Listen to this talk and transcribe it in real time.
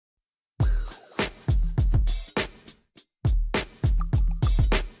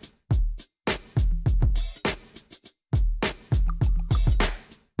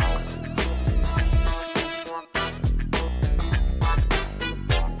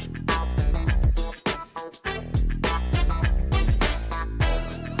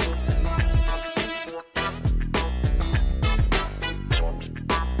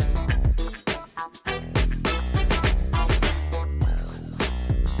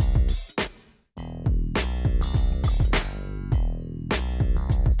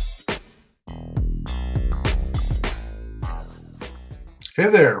Hey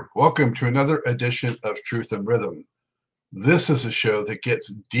there, welcome to another edition of Truth and Rhythm. This is a show that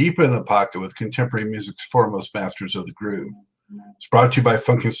gets deep in the pocket with contemporary music's foremost masters of the groove. It's brought to you by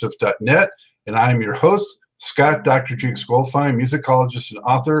funkinstuff.net, and I'm your host, Scott Dr. Jukes Goldfine, musicologist and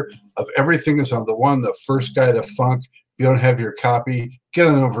author of Everything is on the One, the First Guide to Funk. If you don't have your copy, get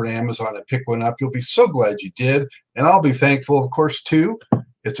on over to Amazon and pick one up. You'll be so glad you did, and I'll be thankful, of course, too.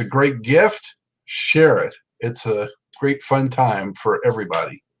 It's a great gift. Share it. It's a great fun time for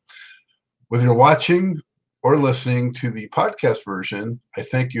everybody. Whether you're watching or listening to the podcast version, I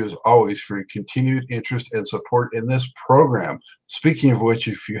thank you as always for your continued interest and support in this program. Speaking of which,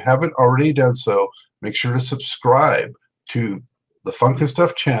 if you haven't already done so, make sure to subscribe to the Funk and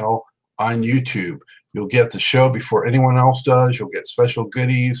Stuff channel on YouTube. You'll get the show before anyone else does. You'll get special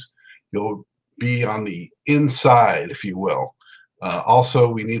goodies. You'll be on the inside, if you will. Also,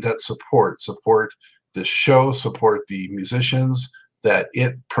 we need that support. Support the show, support the musicians that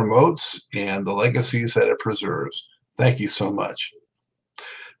it promotes and the legacies that it preserves. Thank you so much.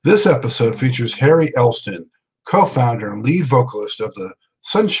 This episode features Harry Elston, co-founder and lead vocalist of the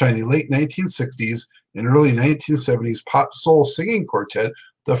sunshiny late 1960s and early 1970s pop soul singing quartet,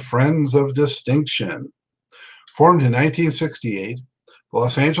 the Friends of Distinction. Formed in 1968, the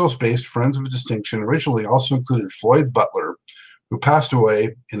Los Angeles-based Friends of Distinction originally also included Floyd Butler, who passed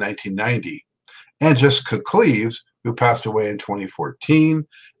away in 1990, and Jessica Cleaves, who passed away in 2014,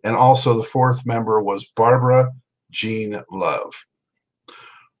 and also the fourth member was Barbara Jean Love.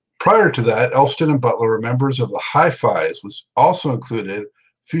 Prior to that, Elston and Butler were members of the Hi-Fis, which also included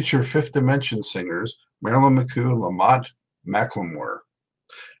future Fifth Dimension singers Marilyn McCoo and Lamont McLemore.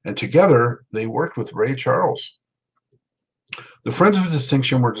 And together, they worked with Ray Charles. The Friends of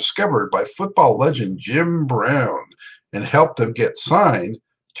Distinction were discovered by football legend Jim Brown and helped them get signed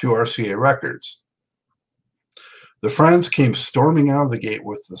to RCA Records. The Friends came storming out of the gate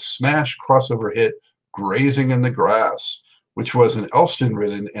with the smash crossover hit Grazin in the Grass, which was an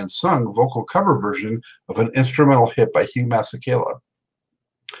Elston-written and sung vocal cover version of an instrumental hit by Hugh Masekela.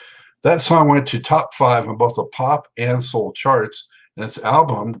 That song went to top 5 on both the pop and soul charts, and its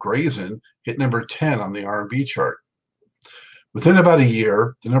album, Grazin, hit number 10 on the R&B chart. Within about a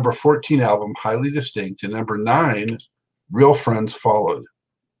year, the number 14 album, Highly Distinct, and number 9, Real Friends, followed,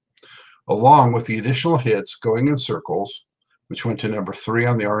 along with the additional hits Going in Circles, which went to number 3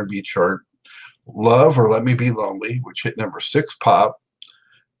 on the R&B chart, Love or Let Me Be Lonely, which hit number 6 pop,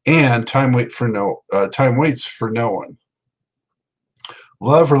 and Time Waits for No One.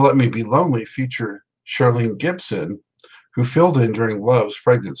 Love or Let Me Be Lonely featured Charlene Gibson, who filled in during Love's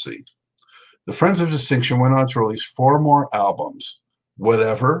pregnancy. The Friends of Distinction went on to release 4 more albums: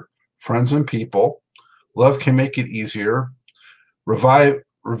 Whatever, Friends and People, Love Can Make It Easier,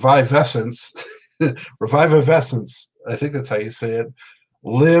 Reviviscence, I think that's how you say it,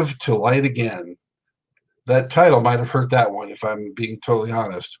 Live to Light Again. That title might have hurt that one, if I'm being totally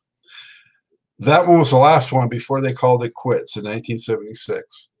honest. That one was the last one before they called it quits in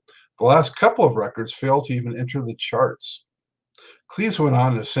 1976. The last couple of records failed to even enter the charts. Cleaves went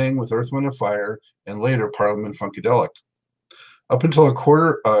on to sing with Earth, Wind & Fire and later Parliament-Funkadelic. Up until a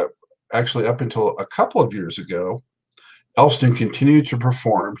couple of years ago, Elston continued to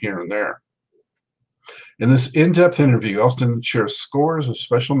perform here and there. In this in-depth interview, Elston shares scores of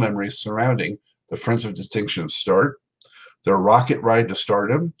special memories surrounding the Friends of Distinction's start, their rocket ride to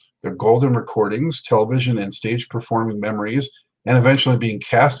stardom, their golden recordings, television and stage performing memories, and eventually being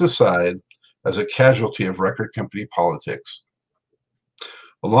cast aside as a casualty of record company politics.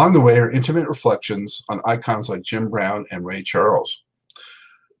 Along the way are intimate reflections on icons like Jim Brown and Ray Charles.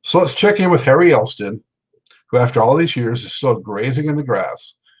 So let's check in with Harry Elston, who after all these years is still grazing in the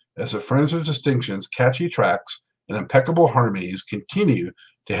grass, as the Friends of Distinction's catchy tracks and impeccable harmonies continue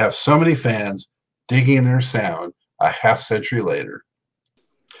to have so many fans digging their sound a half-century later.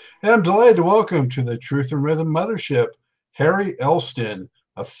 And I'm delighted to welcome to the Truth and Rhythm Mothership, Harry Elston,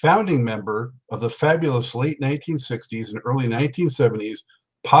 a founding member of the fabulous late 1960s and early 1970s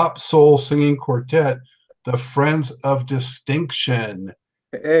pop soul singing quartet, the Friends of Distinction.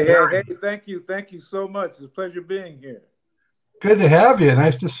 Hey, thank you so much. It's a pleasure being here. Good to have you.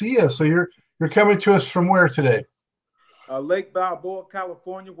 Nice to see you. So you're coming to us from where today? Lake Balboa,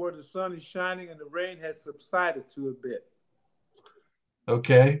 California, where the sun is shining and the rain has subsided to a bit.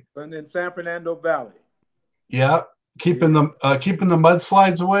 Okay. And then San Fernando Valley. Yeah, keeping the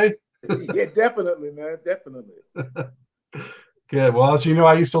mudslides away. Yeah, definitely, man, definitely. Good. Well, as you know,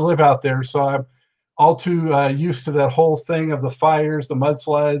 I used to live out there, so I'm all too used to that whole thing of the fires, the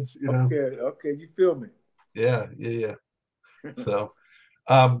mudslides. You know. Okay, you feel me? Yeah. So,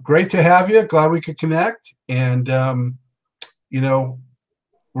 great to have you. Glad we could connect. And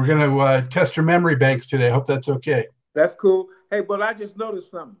We're going to test your memory banks today. I hope that's okay. That's cool. Hey, but I just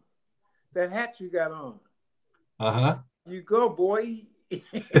noticed something. That hat you got on. Uh-huh. You go, boy.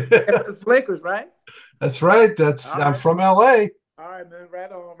 It's Lakers, right? That's right. I'm from LA. All right, man.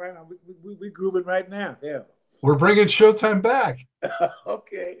 Right on, right on. We grooving right now. Yeah. We're bringing Showtime back.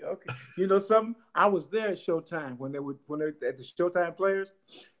 Okay. You know something? I was there at Showtime when they at the Showtime Players.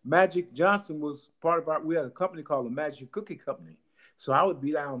 Magic Johnson was part of our. We had a company called the Magic Cookie Company. So I would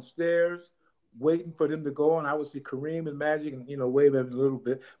be downstairs waiting for them to go, and I would see Kareem and Magic, and wave at them a little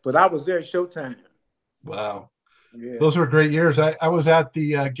bit. But I was there at Showtime. Wow. Yeah. Those were great years. I was at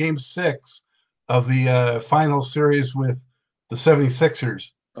the Game 6 of the final series with the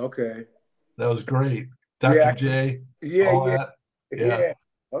 76ers. Okay. That was great. Dr. J. Yeah.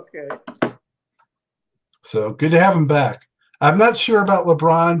 Okay. So good to have him back. I'm not sure about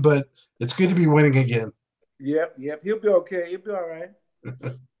LeBron, but it's good to be winning again. Yep. He'll be okay. He'll be all right.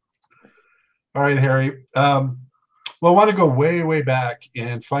 All right, Harry. Well, I want to go way, way back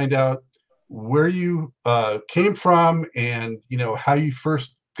and find out where you came from and, how you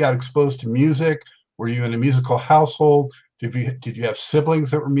first got exposed to music. Were you in a musical household? Did you have siblings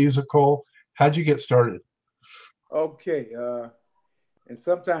that were musical? How'd you get started? Okay. And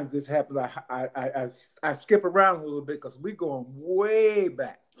sometimes this happens. I skip around a little bit because we're going way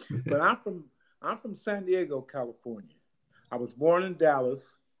back. But I'm from San Diego, California. I was born in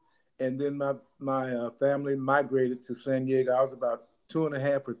Dallas, and then my family migrated to San Diego. I was about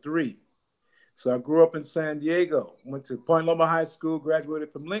 2.5 or 3. So I grew up in San Diego, went to Point Loma High School,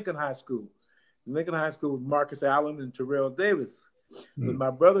 graduated from Lincoln High School. Lincoln High School was Marcus Allen and Terrell Davis. But my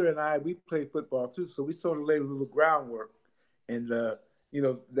brother and I, we played football too, so we sort of laid a little groundwork. And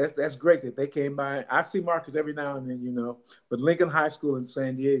that's great that they came by. I see Marcus every now and then, but Lincoln High School in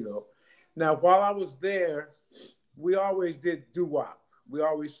San Diego. Now, while I was there, we always did doo-wop. We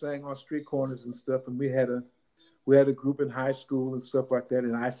always sang on street corners and stuff, and we had a group in high school and stuff like that.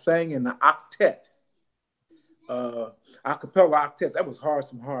 And I sang in the octet, a cappella octet. That was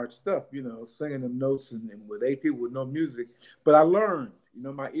some hard stuff, singing them notes and with 8 people with no music. But I learned,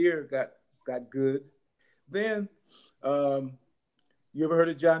 my ear got good. Then, you ever heard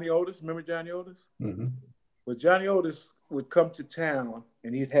of Johnny Otis? Remember Johnny Otis? Mm-hmm. Well, Johnny Otis would come to town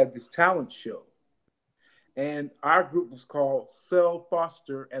and he'd have this talent show. And our group was called Sel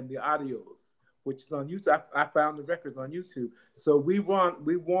Foster and the Audios, which is on YouTube. I found the records on YouTube. So we won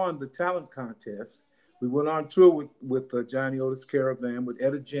the talent contest. We went on tour with Johnny Otis Caravan with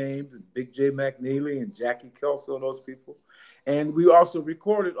Etta James and Big J McNeely and Jackie Kelso and those people. And we also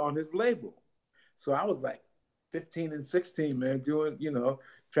recorded on his label. So I was like 15 and 16, man, doing,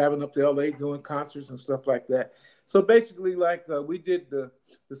 traveling up to LA, doing concerts and stuff like that. So basically, we did the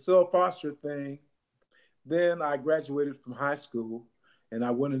Sel Foster thing. Then I graduated from high school and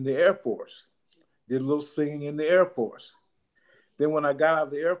I went in the Air Force, did a little singing in the Air Force. Then when I got out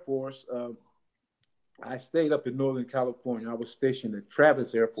of the Air Force, I stayed up in Northern California. I was stationed at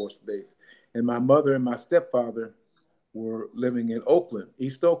Travis Air Force Base. And my mother and my stepfather were living in Oakland,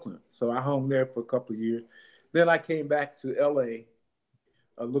 East Oakland. So I hung there for a couple of years. Then I came back to LA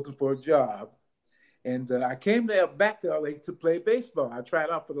looking for a job. And I came back to LA to play baseball. I tried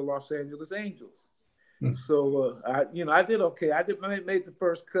out for the Los Angeles Angels. So, I did okay. I made the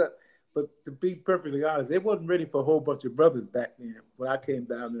first cut. But to be perfectly honest, they wasn't ready for a whole bunch of brothers back then when I came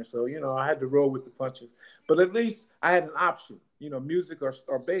down there. So, I had to roll with the punches. But at least I had an option, music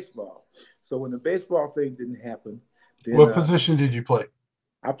or baseball. So when the baseball thing didn't happen. Then, what position did you play?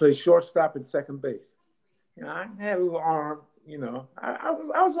 I played shortstop and second base. I had a little arm, I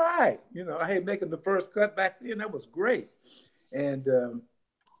was all right. I had making the first cut back then. That was great. And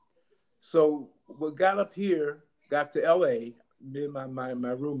so we got up here, got to LA. Me and my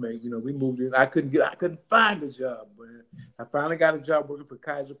roommate, we moved in. I couldn't find a job, man. I finally got a job working for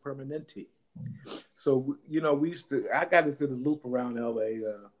Kaiser Permanente. So, I got into the loop around LA,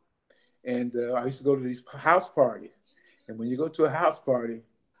 and I used to go to these house parties. And when you go to a house party,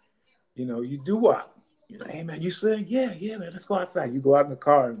 you do what? Hey, man, you sing? Yeah, man, let's go outside. You go out in the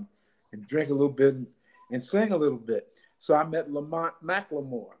car and drink a little bit and sing a little bit. So I met Lamont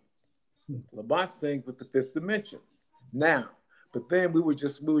McLemore. Lamont sings with the Fifth Dimension now. But then we were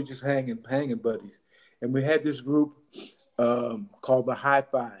just hanging buddies. And we had this group called the High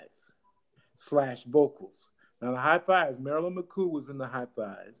Fives / Vocals. Now, the High Fives, Marilyn McCoo was in the High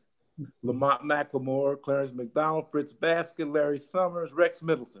Fives. Lamont McLemore, Clarence McDonald, Fritz Basket, Larry Summers, Rex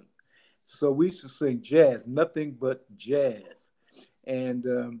Middleton. So we used to sing jazz, nothing but jazz.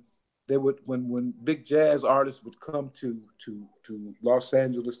 And they would when big jazz artists would come to Los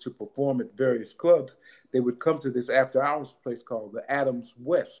Angeles to perform at various clubs, they would come to this after hours place called the Adams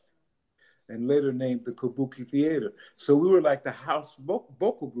West, and later named the Kabuki Theater. So we were like the house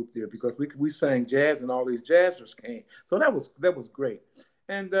vocal group there because we sang jazz and all these jazzers came. So that was great.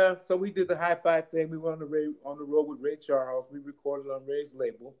 And so we did the hi-fi thing. We went on the road with Ray Charles. We recorded on Ray's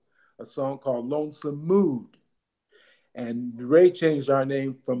label a song called Lonesome Mood. And Ray changed our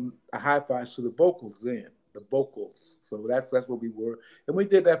name from a hi-fi to the vocals then, the vocals. So that's what we were. And we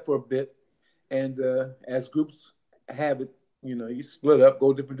did that for a bit. And as groups have it, you know, you split up,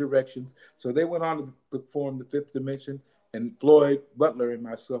 go different directions. So they went on to form the Fifth Dimension, and Floyd Butler and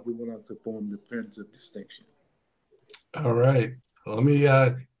myself, we went on to form the Friends of Distinction. All right. Let me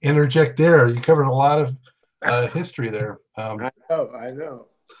interject there. You covered a lot of history there. I know.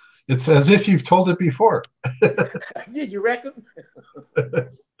 It's as if you've told it before. Yeah, you reckon?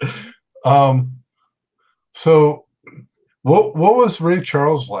 So what was Ray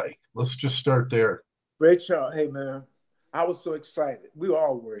Charles like? Let's just start there. Ray Charles, hey man, I was so excited. We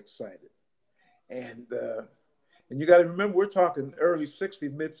all were excited. And you got to remember, we're talking early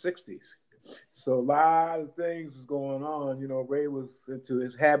 60s, mid 60s. So a lot of things was going on. You know, Ray was into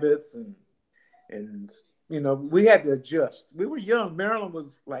his habits and you know, we had to adjust. We were young. Marilyn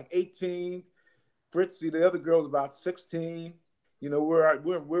was like 18. Fritzy, the other girl, was about 16. You know, we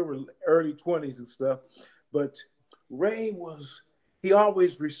were early 20s and stuff. But Ray he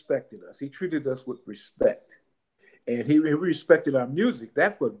always respected us. He treated us with respect. And he respected our music.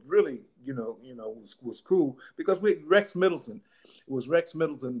 That's what really, was cool. Because Rex Middleton, it was Rex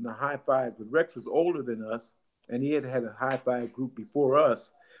Middleton in the high fives, but Rex was older than us, and he had a high five group before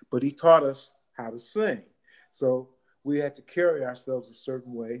us, but he taught us how to sing. So we had to carry ourselves a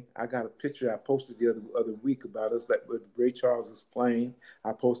certain way. I got a picture I posted the other week about us, like with Ray Charles's plane.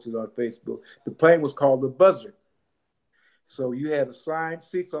 I posted on Facebook. The plane was called the Buzzard. So you had assigned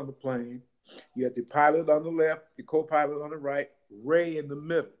seats on the plane. You had the pilot on the left, the co-pilot on the right, Ray in the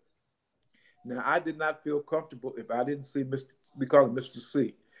middle. Now, I did not feel comfortable if I didn't see we call him Mr.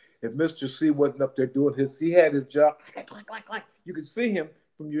 C. If Mr. C wasn't up there doing he had his job, clank. You could see him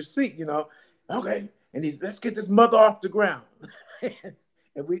from your seat, you know. Okay, and let's get this mother off the ground.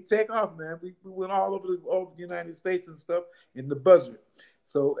 And we take off, man. We went all over the United States and stuff in the Buzzard.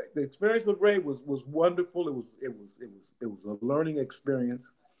 So the experience with Ray was wonderful. It was a learning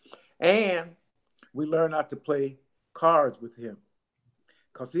experience. And we learned not to play cards with him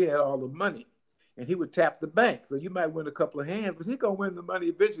because he had all the money and he would tap the bank. So you might win a couple of hands, but he's going to win the money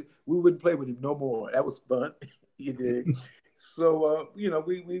eventually. We wouldn't play with him no more. That was fun. You did. So,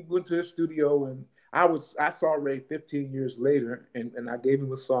 we went to his studio and I saw Ray 15 years later and I gave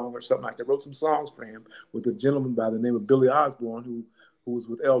him a song or something like that. I wrote some songs for him with a gentleman by the name of Billy Osborne who was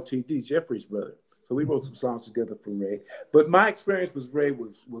with LTD, Jeffrey's brother. So we wrote some songs together for Ray. But my experience with Ray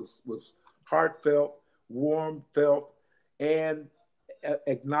was heartfelt, warm felt, and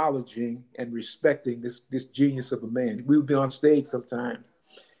acknowledging and respecting this genius of a man. We would be on stage sometimes,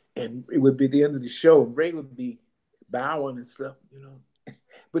 and it would be the end of the show, and Ray would be bowing and stuff,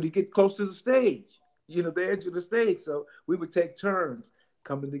 But he'd get close to the stage, the edge of the stage. So we would take turns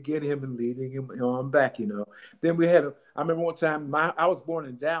coming to get him and leading him on back, Then I remember one time, I was born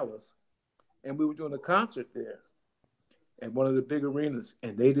in Dallas, and we were doing a concert there at one of the big arenas,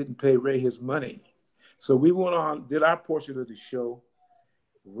 and they didn't pay Ray his money. So we went on, did our portion of the show.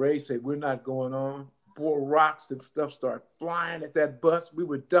 Ray said, we're not going on. Boy, rocks and stuff started flying at that bus. We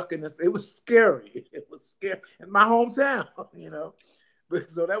were ducking this. It was scary. It was scary. In my hometown,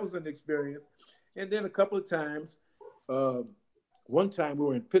 But, so that was an experience. And then a couple of times, one time we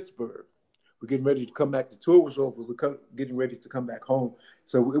were in Pittsburgh. We're getting ready to come back. The tour was over. We're getting ready to come back home.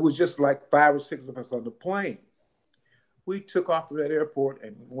 So it was just like 5 or 6 of us on the plane. We took off from that airport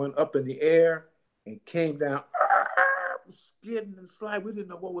and went up in the air and came down, skidding and sliding. We didn't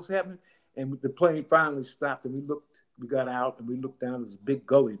know what was happening. And the plane finally stopped and we got out and we looked down. There's a big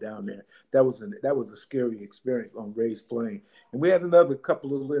gully down there. That was a scary experience on Ray's plane. And we had another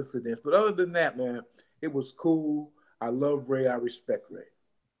couple of little incidents. But other than that, man, it was cool. I love Ray. I respect Ray.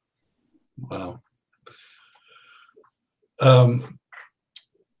 Wow.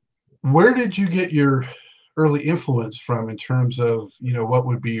 Where did you get your early influence from in terms of, what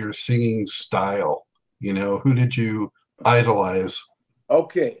would be your singing style? Who did you idolize?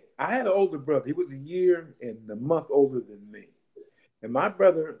 Okay. I had an older brother. He was a year and a month older than me. And my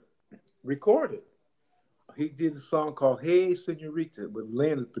brother recorded. He did a song called Hey Senorita with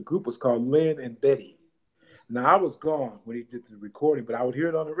Lynn. The group was called Lynn and Betty. Now, I was gone when he did the recording, but I would hear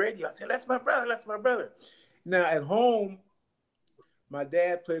it on the radio. I said, that's my brother. That's my brother. Now, at home, my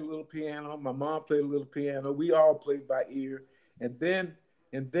dad played a little piano. My mom played a little piano. We all played by ear. And then,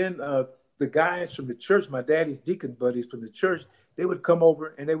 the guys from the church, my daddy's deacon buddies from the church, they would come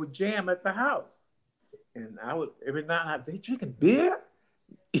over and they would jam at the house. And I would every now and then, they drinking beer.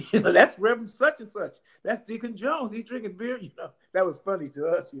 That's Reverend such and such. That's Deacon Jones. He's drinking beer. That was funny to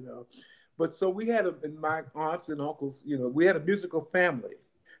us. But so we had and my aunts and uncles. We had a musical family.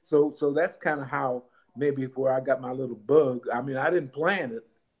 So that's kind of how maybe where I got my little bug. I mean, I didn't plan it.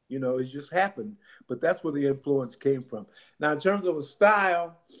 It just happened. But that's where the influence came from. Now, in terms of a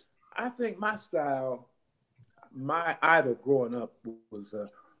style, I think my style, my idol growing up was a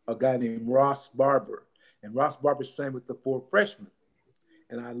guy named Ross Barber. And Ross Barber sang with the Four Freshmen.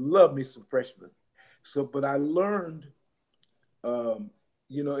 And I love me some freshmen. But I learned, in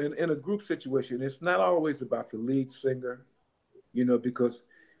a group situation, it's not always about the lead singer, because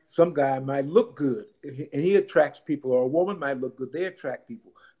some guy might look good and he attracts people, or a woman might look good, they attract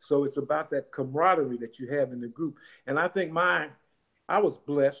people. So it's about that camaraderie that you have in the group. And I think I was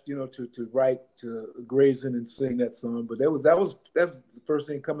blessed, to write to Grazin and sing that song. But that was the first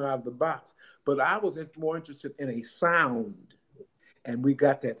thing coming out of the box. But I was more interested in a sound. And we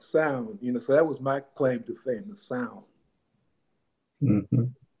got that sound, so that was my claim to fame, the sound. Mm-hmm.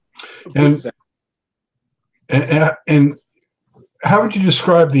 And how would you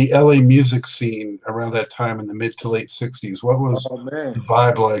describe the LA music scene around that time in the mid to late 60s? What was the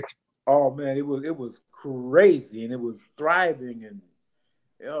vibe like? Oh man, it was crazy, and it was thriving, and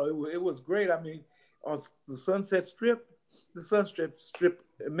it was great. I mean, on the Sunset Strip,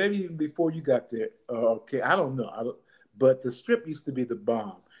 maybe even before you got there. Okay, I don't know. But the Strip used to be the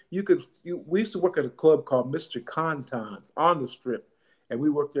bomb. We used to work at a club called Mr. Conton's on the Strip, and we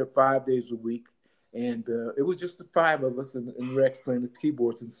worked there 5 days a week. And it was just the five of us, and Rex playing the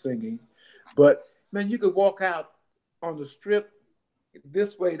keyboards and singing. But man, you could walk out on the Strip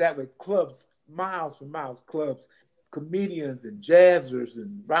this way, that way, clubs, miles from miles, clubs, comedians and jazzers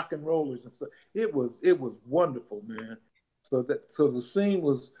and rock and rollers and stuff. It was wonderful, man. So the scene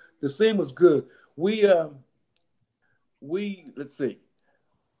was good. Let's see,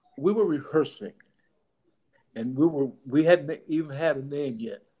 we were rehearsing, and we hadn't even had a name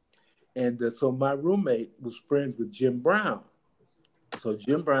yet. And so my roommate was friends with Jim Brown. So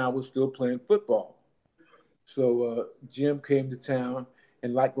Jim Brown was still playing football. So Jim came to town,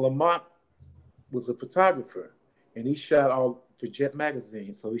 and like Lamont was a photographer, and he shot all for Jet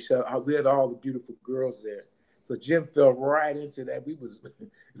Magazine. So we had all the beautiful girls there. So Jim fell right into that.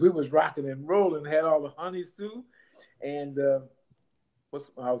 We was rocking and rolling, had all the honeys too. And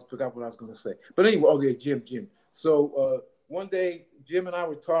I forgot what I was going to say. But anyway, okay, Jim. So one day, Jim and I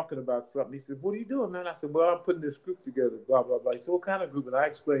were talking about something. He said, "What are you doing, man?" I said, "Well, I'm putting this group together, blah, blah, blah." He said, "What kind of group?" And I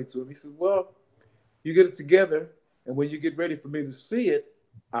explained to him. He said, "Well, you get it together, and when you get ready for me to see it,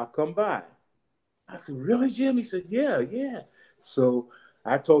 I'll come by." I said, "Really, Jim?" He said, "Yeah." So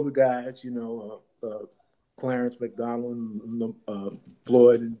I told the guys, Clarence McDonald, and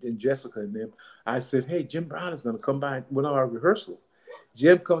Floyd, and Jessica and them. I said, "Hey, Jim Brown is going to come by one of our rehearsals."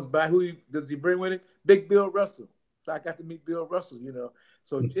 Jim comes by. Does he bring with him? Big Bill Russell. So I got to meet Bill Russell,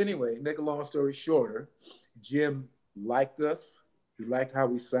 So anyway, make a long story shorter, Jim liked us. He liked how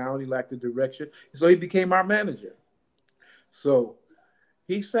we sound. He liked the direction. So he became our manager. So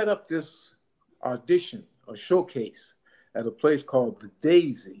he set up this audition or showcase at a place called The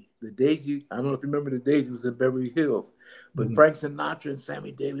Daisy. The Daisy, I don't know if you remember, The Daisy was in Beverly Hills. But Frank Sinatra and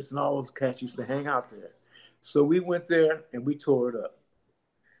Sammy Davis and all those cats used to hang out there. So we went there and we tore it up.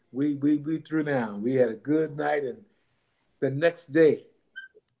 We threw down. We had a good night, and the next day,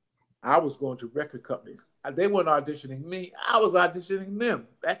 I was going to record companies. They weren't auditioning me. I was auditioning them.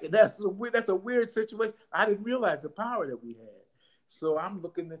 That's a weird situation. I didn't realize the power that we had. So I'm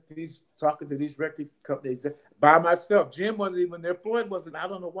talking to these record companies by myself. Jim wasn't even there. Floyd wasn't. I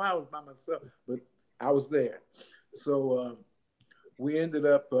don't know why I was by myself, but I was there. So we ended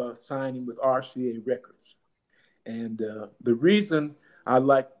up signing with RCA Records. And the reason I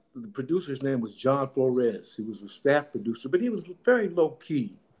liked the producer's name was John Flores. He was a staff producer, but he was very low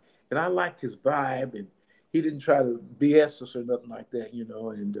key. And I liked his vibe, and he didn't try to BS us or nothing like that,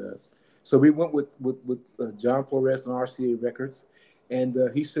 And so we went with John Flores and RCA Records. And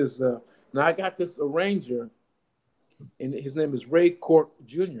he says, now I got this arranger, and his name is Ray Cork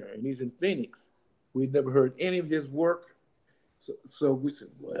Jr., and he's in Phoenix. We'd never heard any of his work. So we said,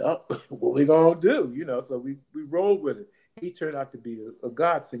 well, what we going to do? So we rolled with it. He turned out to be a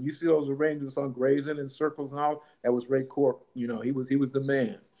godsend. You see those arrangements on Grazin and Circles and all? That was Ray Cork. He was the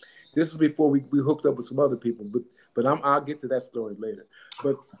man. This is before we hooked up with some other people, but I'll get to that story later.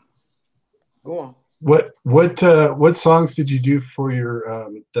 But go on. What songs did you do for your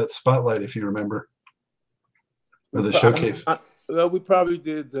that spotlight, if you remember, or the showcase? Well, we probably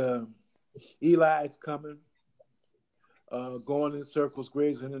did Eli's Coming, Going in Circles,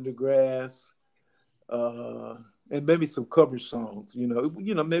 Grazing in the Grass, and maybe some cover songs.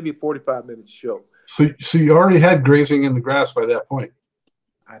 Maybe a 45-minute show. So you already had Grazing in the Grass by that point.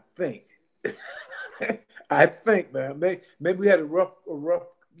 I think. I think, man. Maybe we had a rough,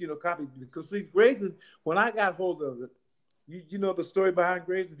 copy, because see, Grazin, when I got hold of it, you know the story behind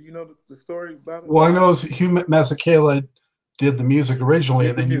Grazin? Do you know the story about it? Well, I know Hugh Masekela did the music originally,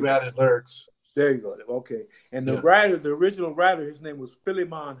 and then you added lyrics. There you go. Okay. And the writer, the original writer, his name was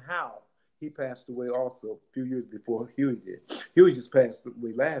Philemon Howe. He passed away also a few years before Huey did. Huey just passed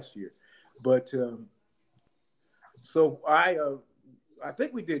away last year. But so I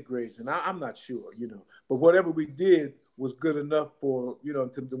think we did Grazin. I'm not sure, but whatever we did was good enough for,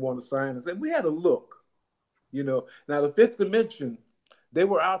 to want to sign us. And we had a look, Now, the Fifth Dimension, they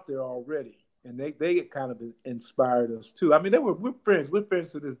were out there already, and they kind of inspired us too. I mean, we're friends. We're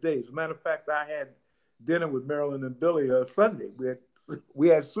friends to this day. As a matter of fact, I had dinner with Marilyn and Billy Sunday. We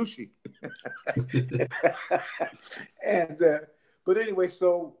had sushi. And but anyway,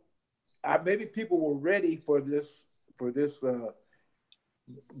 so maybe people were ready for this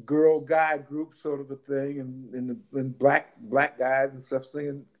girl guy group sort of a thing, and black guys and stuff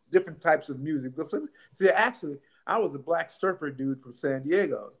singing different types of music. But see, actually, I was a black surfer dude from San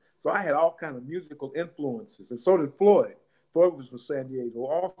Diego, so I had all kind of musical influences, and so did Floyd. Floyd was from San Diego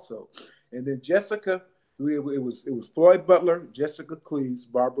also, and then Jessica. It was Floyd Butler, Jessica Cleaves,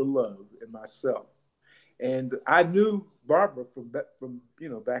 Barbara Love, and myself. And I knew Barbara from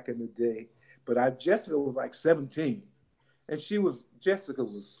back in the day, but Jessica was like 17. And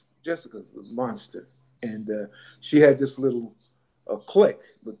Jessica's a monster. And she had this little clique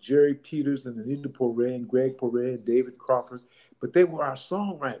with Jerry Peters and Anita Poré and Greg Poré and David Crawford. But they were our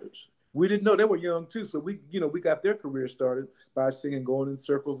songwriters. We didn't know they were young too. So we got their career started by singing Going in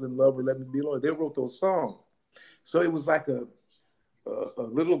Circles and Love or Let Me Be Alone. They wrote those songs. So it was like a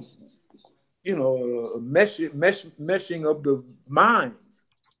little, a meshing of the minds.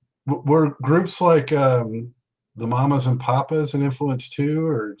 Were groups like the Mamas and Papas an influence too,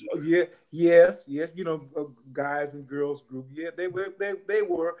 or? Yes, guys and girls group. Yeah, they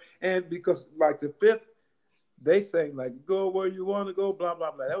were, and because like the Fifth, they sang like "Go Where You Want to Go," blah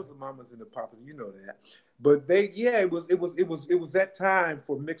blah blah. That was the Mamas and the Papas, that. But it was that time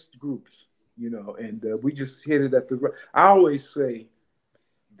for mixed groups, and we just hit it at the. I always say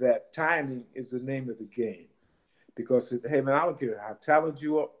that timing is the name of the game, because hey man, I don't care how talented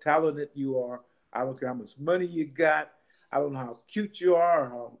you are. I don't care how much money you got. I don't know how cute you are or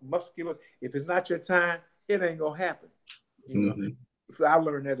how muscular. If it's not your time, it ain't gonna happen. So I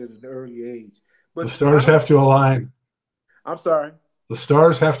learned that at an early age. But the stars have to align. I'm sorry. The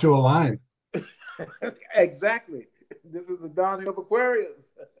stars have to align. Exactly. This is the dawning of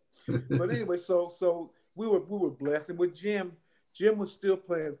Aquarius. But anyway, so we were blessed, and with Jim was still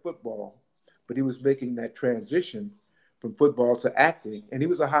playing football, but he was making that transition from football to acting, and he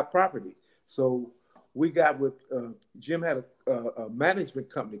was a hot property. So we got with Jim had a management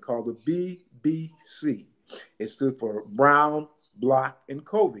company called the BBC. It stood for Brown, Block, and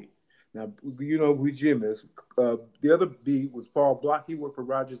Covey. Now, you know who Jim is. The other B was Paul Block. He worked for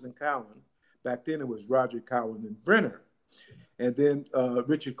Rogers and Cowan. Back then, it was Roger, Cowan, and Brenner. And then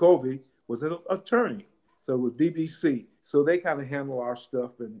Richard Covey was an attorney. So it was BBC. So they kind of handle our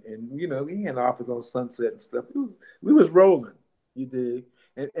stuff. And he had an office on Sunset and stuff. We was rolling, you dig?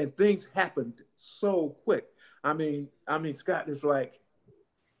 And things happened so quick. I mean, Scott, it's like,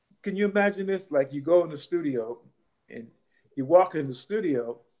 can you imagine this? Like you go in the studio and you walk in the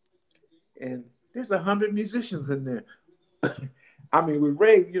studio and there's 100 musicians in there. I mean, with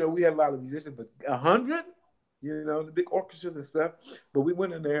Ray, we had a lot of musicians, but 100, the big orchestras and stuff. But we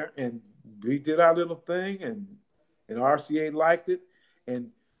went in there and we did our little thing, and RCA liked it. And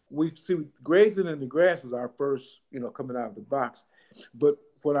Grazin in the Grass was our first, coming out of the box. But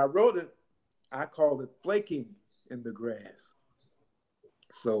when I wrote it, I called it Flaking in the Grass.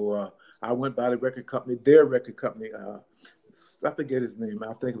 So I went by their record company. I forget his name.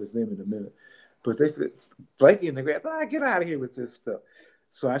 I'll think of his name in a minute. But they said, Flaking in the Grass, get out of here with this stuff.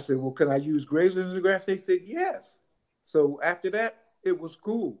 So I said, well, can I use Grazin in the Grass? They said, yes. So after that, it was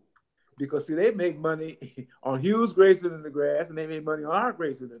cool. Because, see, they made money on Hugh's Grazin in the Grass, and they made money on our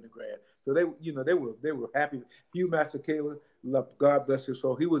Grazin in the Grass. So they were happy. Hugh Masekela, God bless his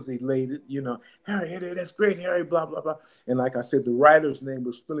soul, he was elated. Harry, that's great, Harry, blah blah blah. And like I said, the writer's name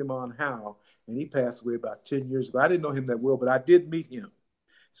was Philemon Howe, and he passed away about 10 years ago. I didn't know him that well, but I did meet him.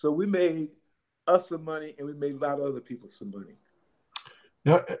 So we made us some money, and we made a lot of other people some money.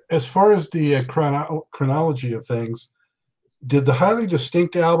 Now, as far as the chronology of things, did the Highly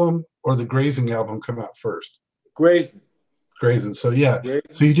Distinct album or the Grazing album come out first? Grazin. Grazin. So yeah, Grazin.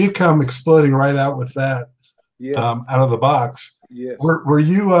 so you did come exploding right out with that, yes. Out of the box. Yes. Were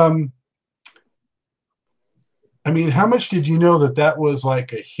you? I mean, how much did you know that was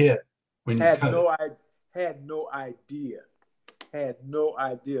like a hit when you cut it? Had no idea. Had no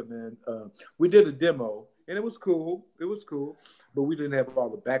idea, man. We did a demo, and it was cool. It was cool, but we didn't have all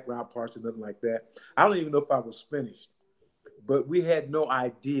the background parts or nothing like that. I don't even know if I was finished, but we had no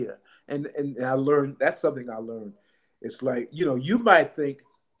idea. And I learned, that's something I learned. It's like, you might think,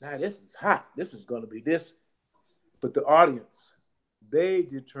 nah, this is hot. This is going to be this. But the audience, they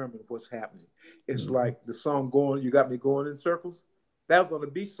determine what's happening. It's like the song You Got Me Going in Circles. That was on the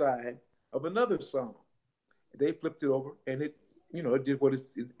B-side of another song. They flipped it over, and it did what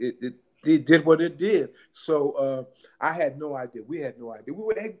it did what it did. So I had no idea. We had no idea.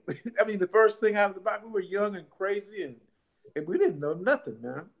 The first thing out of the box, we were young and crazy, and we didn't know nothing,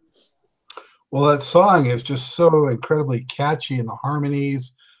 man. Well, that song is just so incredibly catchy, and the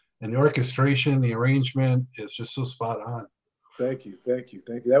harmonies and the orchestration, the arrangement is just so spot on. Thank you.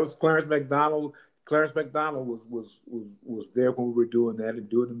 That was Clarence McDonald. Clarence McDonald was there when we were doing that and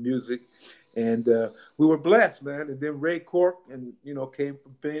doing the music. And we were blessed, man. And then Ray Cork came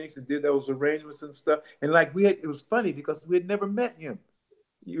from Phoenix and did those arrangements and stuff. And it was funny because we had never met him.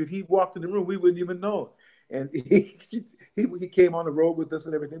 If he walked in the room, we wouldn't even know him. And he came on the road with us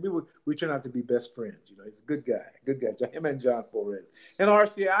and everything. We turned out to be best friends. He's a good guy. Him and John Forrest. And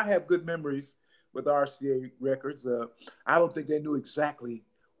RCA, I have good memories with RCA Records. I don't think they knew exactly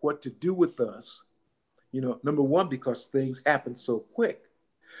what to do with us. Number one, because things happened so quick.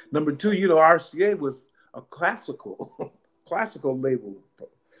 Number two, RCA was a classical label,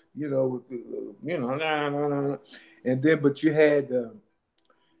 and then, but you had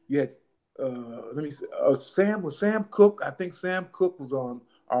let me see, Sam Cooke. I think Sam Cooke was on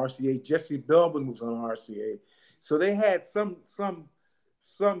RCA. Jesse Belvin was on RCA. So they had some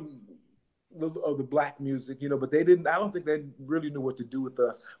of the black music, but they didn't. I don't think they really knew what to do with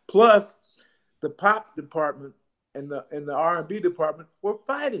us. Plus, the pop department and the R&B department were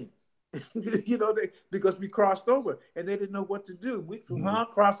fighting, because we crossed over and they didn't know what to do. We said,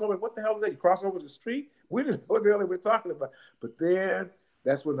 cross over? What the hell is that? You cross over the street? We didn't know what the hell they were talking about. But then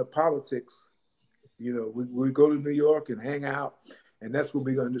that's when the politics, we go to New York and hang out, and that's when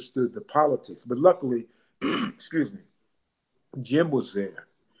we understood the politics. But luckily, excuse me, Jim was there,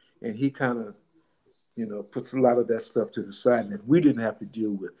 and he kind of, puts a lot of that stuff to the side that we didn't have to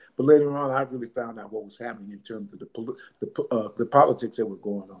deal with. But later on, I really found out what was happening in terms of the politics that were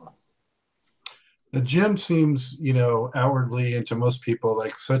going on. The Jim seems, outwardly and to most people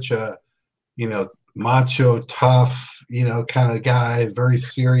like such a, macho, tough, kind of guy, very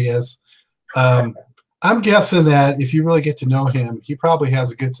serious. I'm guessing that if you really get to know him, he probably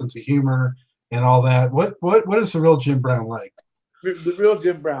has a good sense of humor and all that. What is the real Jim Brown like? The real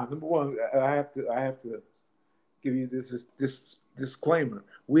Jim Brown. Number one, I have to give you this disclaimer.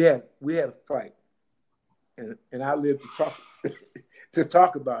 We had a fight, and I lived to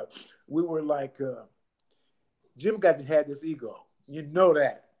talk about it. We were like, Jim got to have this ego.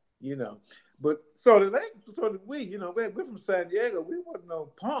 That. But so did we. We're from San Diego. We wasn't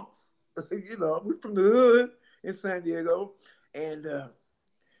no punks. We're from the hood in San Diego, and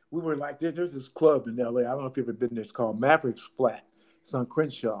we were like, there's this club in LA. I don't know if you've ever been there. It's called Mavericks Flat. It's on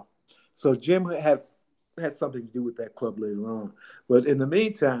Crenshaw. So Jim had something to do with that club later on. But in the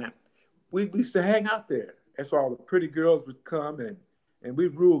meantime, we used to hang out there. That's why all the pretty girls would come, and we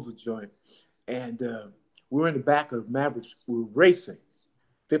ruled the joint. And we were in the back of Mavericks. We were racing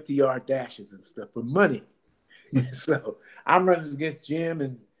 50-yard dashes and stuff for money. So I'm running against Jim,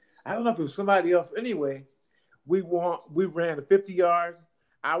 and I don't know if it was somebody else. But anyway, we ran the 50 yards.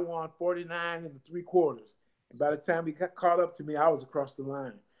 I won 49 3/4. And by the time he got caught up to me, I was across the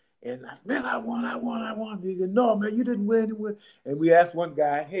line. And I said, man, I won. He said, no, man, you didn't win. And we asked one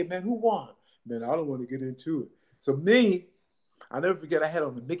guy, hey, man, who won? Man, I don't want to get into it. So I'll never forget, I had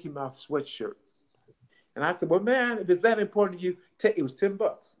on the Mickey Mouse sweatshirt. And I said, well, man, if it's that important to you, it was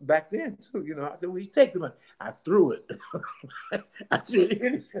 $10 back then, too. I said, well, you take the money. I threw it. I threw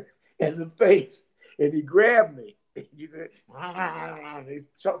it in the face. And he grabbed me. He's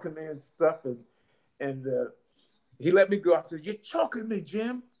choking me and stuff. And he let me go. I said, you're choking me,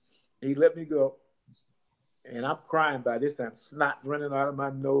 Jim. And he let me go. And I'm crying by this time. Snot's running out of my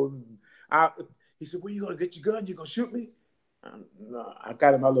nose. And he said, well, you going to get your gun? You going to shoot me? No, I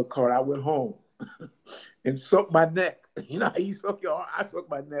got in my little car. I went home and soaked my neck. You know how you soak your arm? I soaked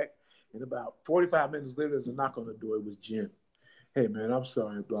my neck. And about 45 minutes later, there's a knock on the door. It was Jim. Hey, man, I'm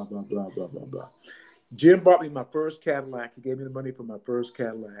sorry, blah, blah, blah, blah, blah, blah. Jim bought me my first Cadillac. He gave me the money for my first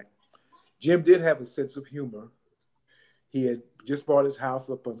Cadillac. Jim did have a sense of humor. He had just bought his house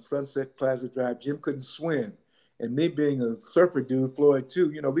up on Sunset Plaza Drive. Jim couldn't swim. And me being a surfer dude, Floyd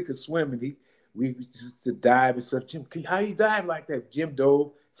too, you know, we could swim, and we used to dive and stuff. Jim, how you dive like that? Jim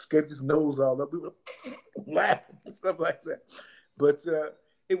dove, scraped his nose all up. We were laughing and stuff like that. But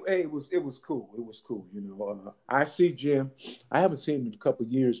it was cool. It was cool, you know. I see Jim. I haven't seen him in a couple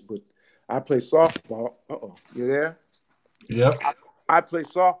of years, but I play softball. You there? Yep. I play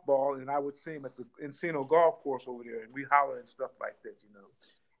softball, and I would see him at the Encino golf course over there, and we holler and stuff like that, you know.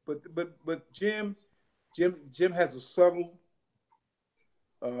 But Jim has a subtle,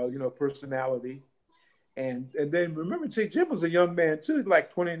 you know, personality, and then remember, see, Jim was a young man too, like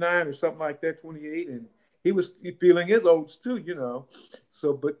 29 or something like that, 28, and he was feeling his oats too, you know.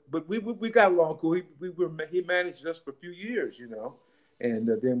 So, but we got along cool. He managed us for a few years, you know, and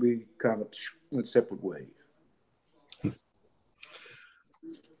then we kind of went separate ways.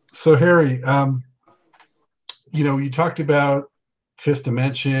 So Harry, you know, you talked about Fifth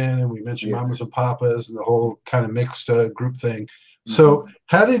Dimension, and we mentioned Mamas and Papas and the whole kind of mixed group thing. So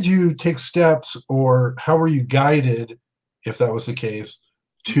how did you take steps, or how were you guided, if that was the case,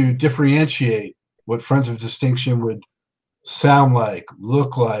 to differentiate what Friends of Distinction would sound like,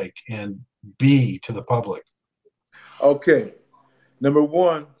 look like, and be to the public? Okay. Number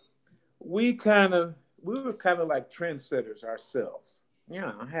one, we were kind of like trendsetters ourselves.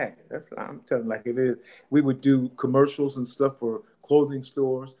 Yeah, hey, I'm telling like it is. We would do commercials and stuff for clothing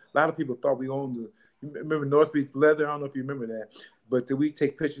stores. A lot of people thought we owned remember North Beach Leather? I don't know if you remember that, but we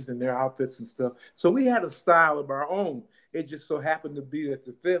take pictures in their outfits and stuff. So we had a style of our own. It just so happened to be that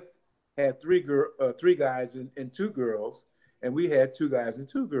the Fifth had three guys and two girls, and we had two guys and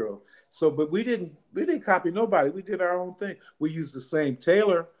two girls. So, but we didn't copy nobody. We did our own thing. We used the same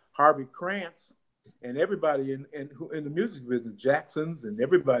tailor, Harvey Krantz, and everybody in the music business, Jackson's and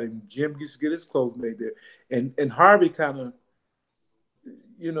everybody. Jim used to get his clothes made there, and Harvey kind of,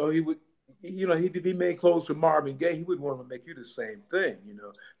 you know, he would, you know, if he made clothes for Marvin Gaye, he wouldn't want to make you the same thing, you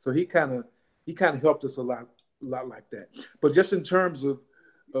know. So he kind of helped us a lot like that. But just in terms of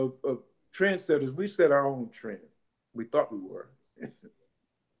trendsetters, we set our own trend. We thought we were.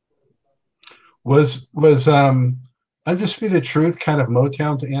 Was Undisputed Truth kind of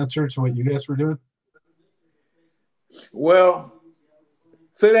Motown's answer to what you guys were doing? Well,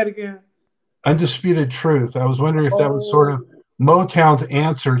 say that again. Undisputed Truth. I was wondering if that was sort of Motown's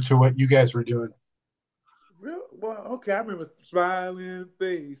answer to what you guys were doing. Real? Well, okay. I remember Smiling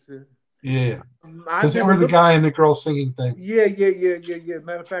Face. Yeah. Because they were the guy and the girl singing thing. Yeah.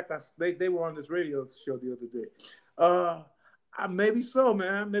 Matter of fact, they were on this radio show the other day. Maybe so,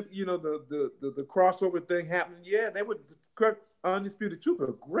 man. Maybe, you know, the crossover thing happened. Yeah, they were Undisputed Truth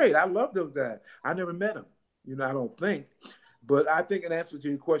were great. I love those guys. I never met them. You know, I don't think. But I think in answer to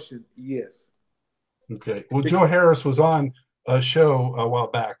your question, yes. Okay. Well, Joe Harris was on a show a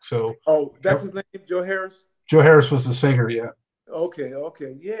while back. So. Oh, that's his name, Joe Harris? Joe Harris was the singer, yeah. Okay.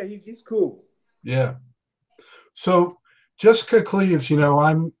 Yeah, he's cool. Yeah. So Jessica Cleaves, you know,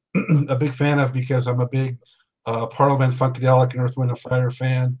 I'm a big fan of, because I'm a big Parliament-Funkadelic and Earth, Wind & Fire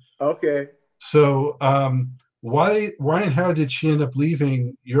fan. Okay. So why and how did she end up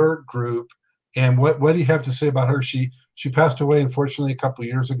leaving your group? And what do you have to say about her? She passed away, unfortunately, a couple of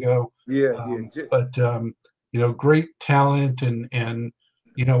years ago. Yeah. But you know, great talent, and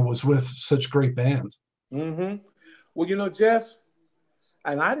you know, was with such great bands. Mm-hmm. Well, you know, Jess,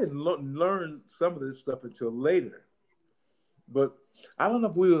 and I didn't learn some of this stuff until later. But I don't know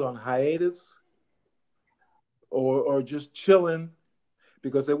if we were on hiatus or just chilling,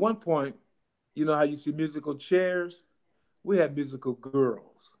 because at one point, you know how you see musical chairs? We had musical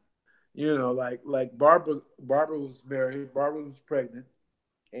girls. You know, like Barbara was married, Barbara was pregnant,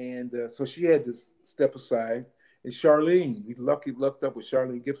 and so she had to step aside. And Charlene, we lucked up with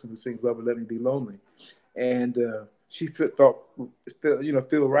Charlene Gibson, who sings "Love and Let Me Be Lonely," and she fit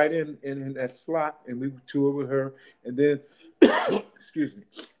right in that slot, and we toured with her. And then, excuse me,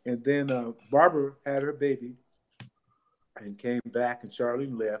 and then Barbara had her baby and came back, and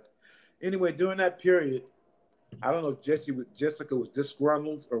Charlene left. Anyway, during that period, I don't know if Jessica was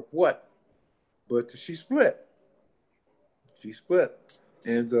disgruntled or what, but she split.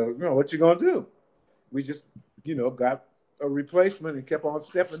 And, you know, what you going to do? We just, you know, got a replacement and kept on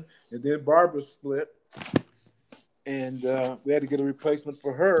stepping. And then Barbara split. And we had to get a replacement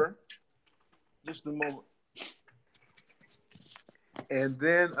for her. Just a moment. And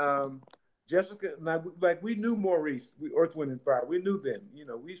then Jessica, like we knew Maurice, Earth, Wind, and Fire. We knew them. You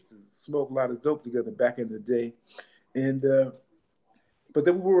know, we used to smoke a lot of dope together back in the day, and but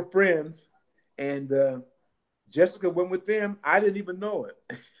then we were friends, and Jessica went with them. I didn't even know it.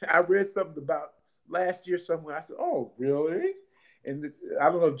 I read something about last year somewhere. I said, "Oh, really?" And I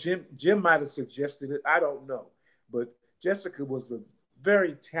don't know if Jim might have suggested it. I don't know, but Jessica was a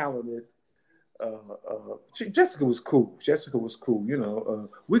very talented. Jessica was cool. Jessica was cool. You know,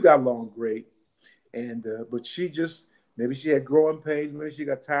 we got along great, and but she just maybe she had growing pains. Maybe she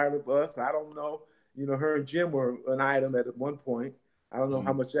got tired of us. I don't know. You know, her and Jim were an item at one point. I don't know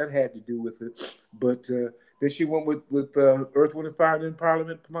how much that had to do with it, but then she went with Earth, Wind, and Fire and then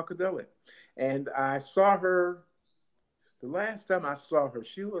Parliament-Funkadelic, and I saw her. The last time I saw her,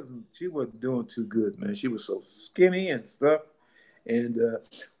 she wasn't doing too good, man. She was so skinny and stuff, and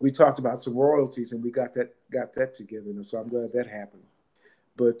we talked about some royalties, and we got that together. And so I'm glad that happened.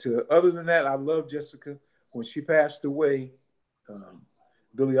 But other than that, I love Jessica. When she passed away,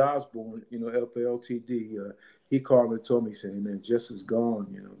 Billy Osborne, you know, LTD, he called and told me, saying, "Man, Jessica's gone,"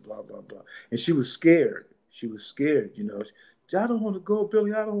 you know, blah blah blah, and she was scared. She was scared, you know. I don't want to go,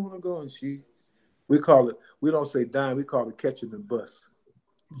 Billy. I don't want to go, and we call it. We don't say dying. We call it catching the bus.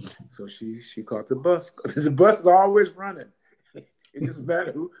 So she caught the bus. The bus is always running. It just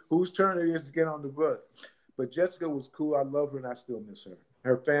matters whose turn it is to get on the bus. But Jessica was cool. I love her, and I still miss her.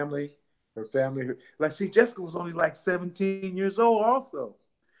 Her family. Like, see, Jessica was only like 17 years old, also,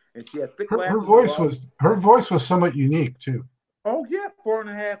 and she had thick her lashes. voice was somewhat unique too. Oh yeah,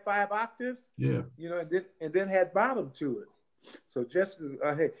 4.5, 5 octaves. Yeah, you know, and then had bottom to it. So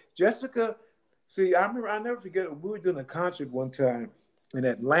Jessica, hey, Jessica. See, I remember. I never forget. We were doing a concert one time in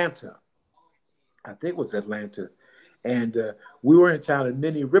Atlanta. I think it was Atlanta, and we were in town, and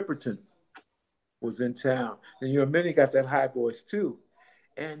Minnie Riperton was in town, and you know, Minnie got that high voice too.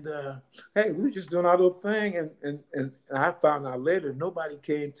 And hey, we were just doing our little thing, and I found out later nobody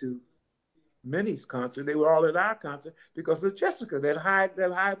came to Minnie's concert. They were all at our concert because of Jessica, that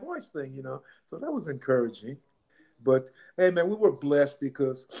high voice thing, you know. So that was encouraging. But hey, man, we were blessed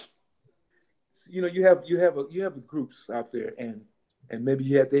because you know you have groups out there, and maybe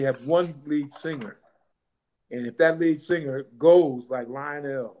they have one lead singer, and if that lead singer goes like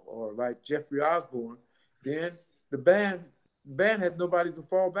Lionel or like Jeffrey Osborne, then the band had nobody to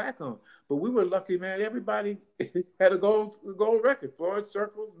fall back on. But we were lucky, man. Everybody had a gold record. Floyd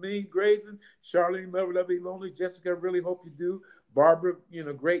Circles, me, Grazin, Charlene, Never Be Lonely, Jessica, Really Hope You Do, Barbara, you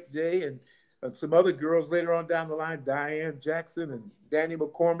know, Great Day, and some other girls later on down the line, Diane Jackson and Danny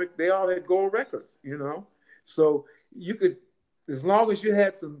McCormick. They all had gold records, you know. So you could, as long as you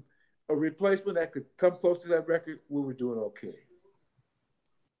had a replacement that could come close to that record, we were doing okay.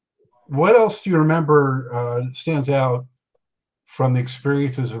 What else do you remember that stands out from the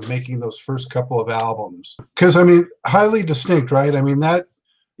experiences of making those first couple of albums? Because I mean, highly distinct, right? I mean that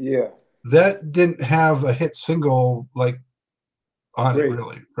didn't have a hit single like on it,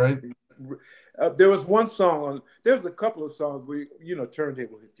 really, right? There was one song on. There was a couple of songs where you know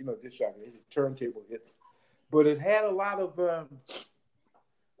turntable hits. You know, this shot turntable hits, but it had a lot of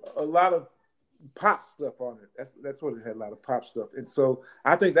pop stuff on it. That's what it had, a lot of pop stuff, and so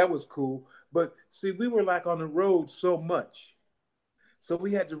I think that was cool. But see, we were like on the road so much. So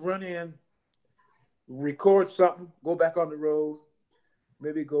we had to run in, record something, go back on the road,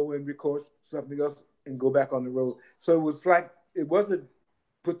 maybe go and record something else and go back on the road. So it was like, it wasn't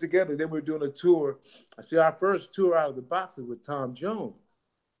put together. Then we were doing a tour. I see our first tour out of the box was with Tom Jones.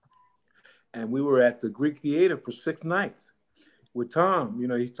 And we were at the Greek Theater for 6 nights with Tom. You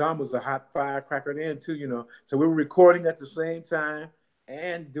know, Tom was a hot firecracker then too, you know. So we were recording at the same time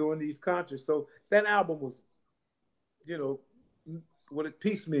and doing these concerts. So that album was, you know, with a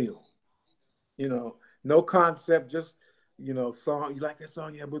piecemeal, you know, no concept, just, you know, song. You like that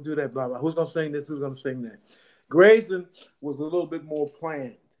song? Yeah, we'll do that, blah, blah. Who's going to sing this? Who's going to sing that? Grazin was a little bit more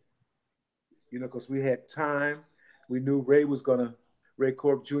planned, you know, because we had time. We knew Ray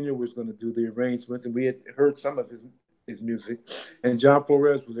Corp Jr. was going to do the arrangements, and we had heard some of his music, and John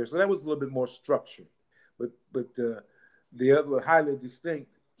Flores was there. So that was a little bit more structured. But the other were highly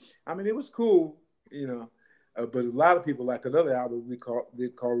distinct. I mean, it was cool, you know. But a lot of people like another album we called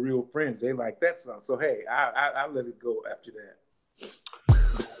Real Friends. They like that song. So, hey, I let it go after that.